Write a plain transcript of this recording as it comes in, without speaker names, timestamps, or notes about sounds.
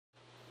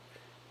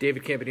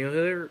David Campanile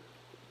here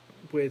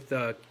with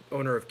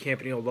owner of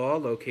Campanile Law,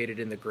 located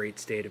in the great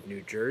state of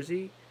New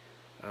Jersey.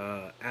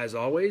 As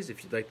always,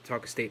 if you'd like to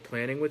talk estate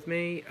planning with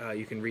me,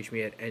 you can reach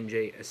me at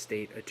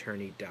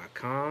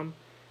njestateattorney.com.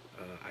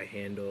 I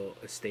handle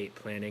estate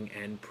planning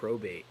and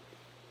probate.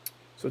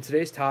 So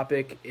today's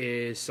topic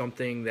is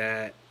something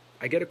that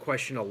I get a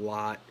question a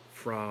lot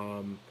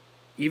from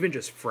even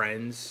just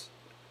friends,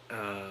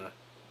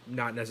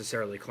 not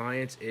necessarily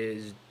clients,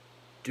 is,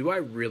 do I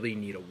really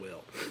need a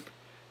will?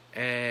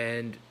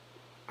 And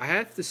I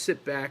have to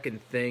sit back and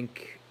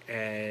think,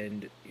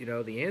 and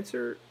the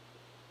answer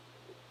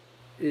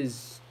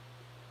is,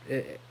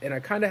 and I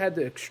kind of had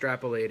to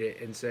extrapolate it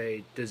and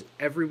say, does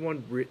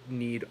everyone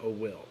need a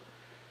will?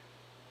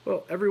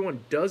 Well,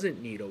 everyone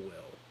doesn't need a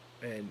will,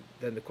 and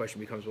then the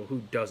question becomes, well,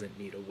 who doesn't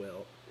need a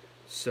will?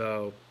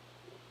 So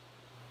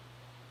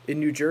in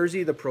New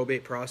Jersey, the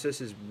probate process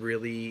is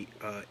really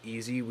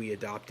easy. We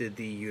adopted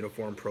the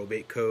Uniform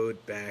Probate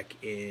Code back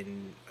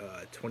in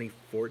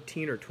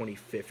 2014 or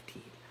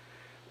 2015.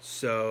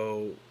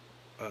 So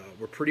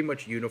we're pretty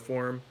much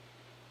uniform,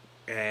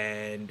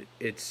 and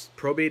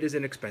probate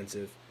isn't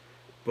expensive,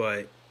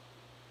 but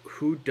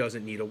who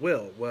doesn't need a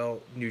will? Well,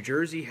 New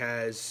Jersey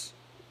has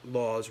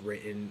laws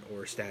written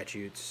or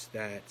statutes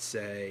that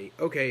say,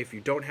 okay, if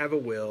you don't have a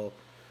will,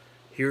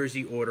 here's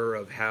the order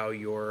of how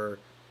your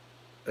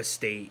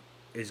estate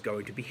is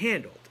going to be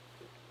handled.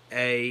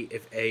 A,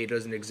 if A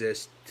doesn't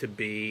exist, to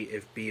B,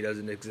 if B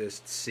doesn't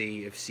exist,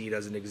 C, if C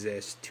doesn't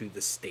exist, to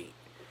the state.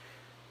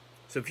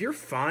 So if you're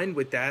fine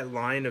with that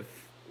line of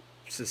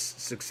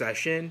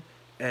succession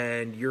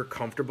and you're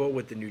comfortable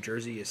with the New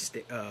Jersey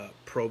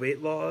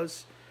probate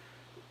laws,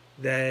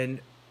 then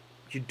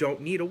you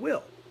don't need a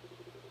will.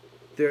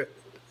 There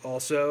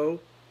also,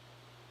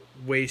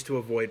 ways to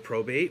avoid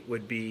probate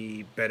would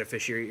be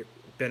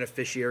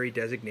beneficiary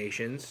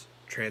designations,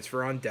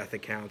 transfer on death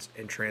accounts,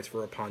 and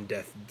transfer upon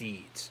death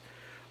deeds.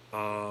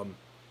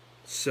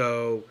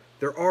 So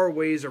there are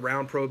ways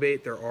around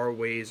probate. There are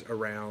ways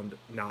around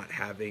not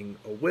having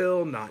a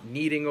will, not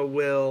needing a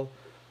will.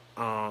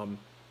 But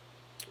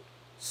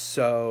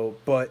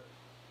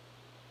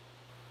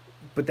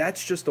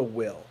that's just a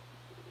will.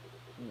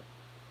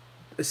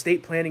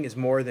 Estate planning is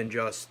more than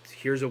just,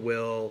 here's a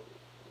will,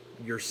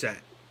 you're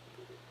set.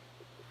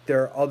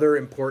 There are other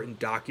important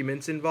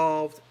documents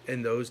involved,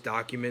 and those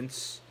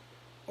documents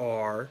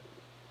are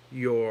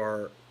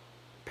your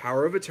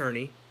power of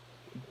attorney,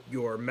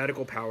 your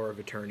medical power of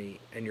attorney,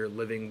 and your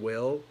living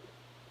will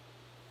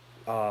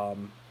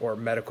or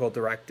medical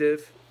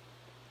directive.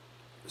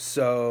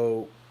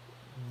 So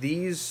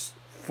these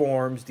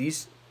forms,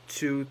 these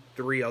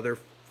 2-3 other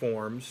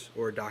forms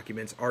or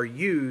documents are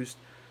used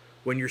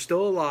when you're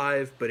still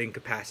alive but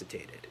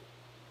incapacitated.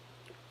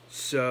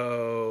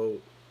 So,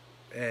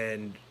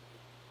 and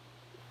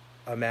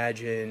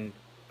imagine,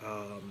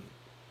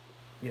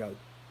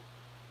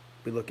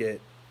 we look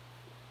at,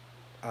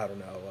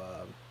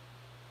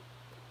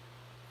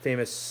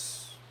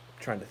 famous,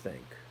 trying to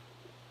think,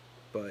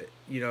 but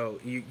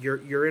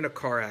you're in a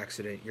car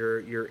accident.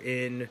 You're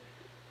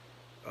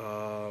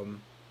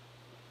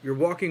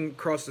walking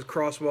across the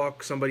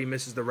crosswalk. Somebody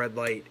misses the red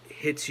light,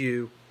 hits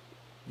you.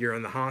 You're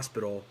in the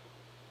hospital.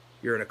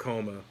 You're in a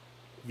coma.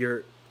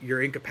 You're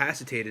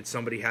incapacitated.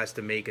 Somebody has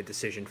to make a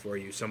decision for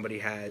you.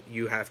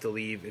 You have to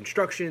leave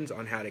instructions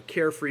on how to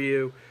care for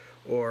you,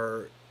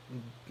 or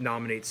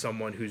nominate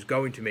someone who's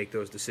going to make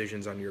those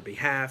decisions on your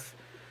behalf.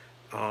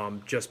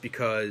 Just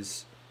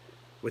because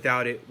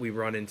without it, we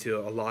run into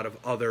a lot of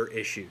other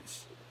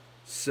issues.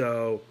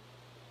 So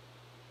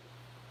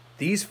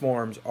these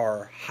forms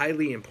are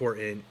highly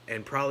important,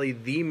 and probably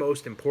the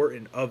most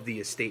important of the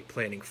estate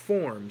planning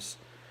forms,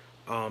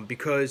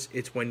 because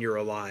it's when you're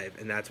alive,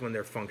 and that's when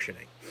they're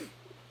functioning.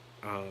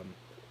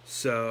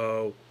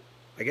 So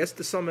I guess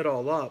to sum it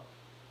all up,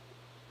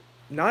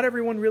 not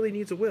everyone really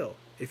needs a will.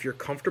 If you're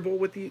comfortable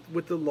with the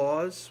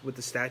laws, with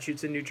the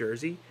statutes in New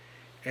Jersey,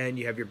 and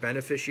you have your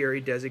beneficiary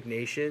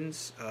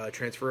designations,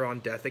 transfer on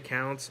death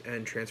accounts,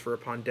 and transfer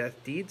upon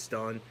death deeds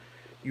done,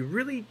 you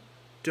really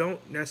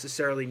don't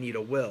necessarily need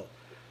a will.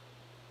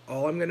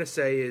 All I'm going to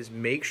say is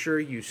make sure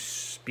you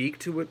speak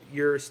to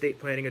your estate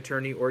planning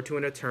attorney or to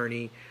an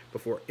attorney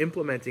before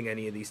implementing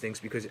any of these things,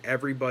 because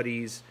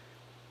everybody's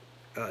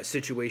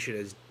situation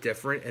is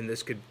different, and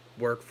this could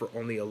work for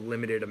only a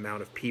limited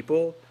amount of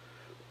people.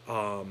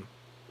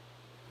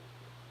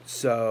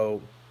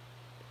 So,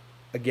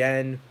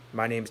 again,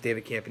 my name is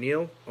David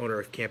Campanile, owner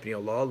of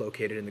Campanile Law,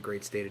 located in the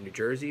great state of New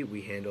Jersey.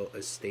 We handle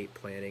estate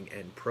planning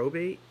and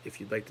probate.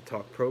 If you'd like to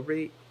talk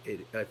probate,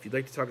 if you'd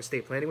like to talk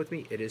estate planning with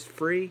me, it is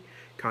free.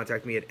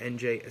 Contact me at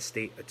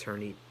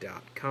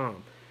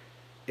njestateattorney.com.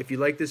 If you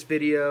like this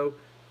video,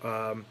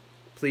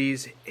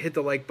 please hit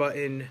the like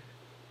button,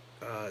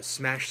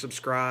 smash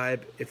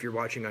subscribe if you're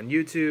watching on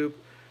YouTube,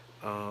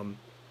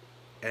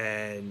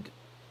 and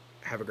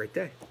have a great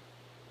day.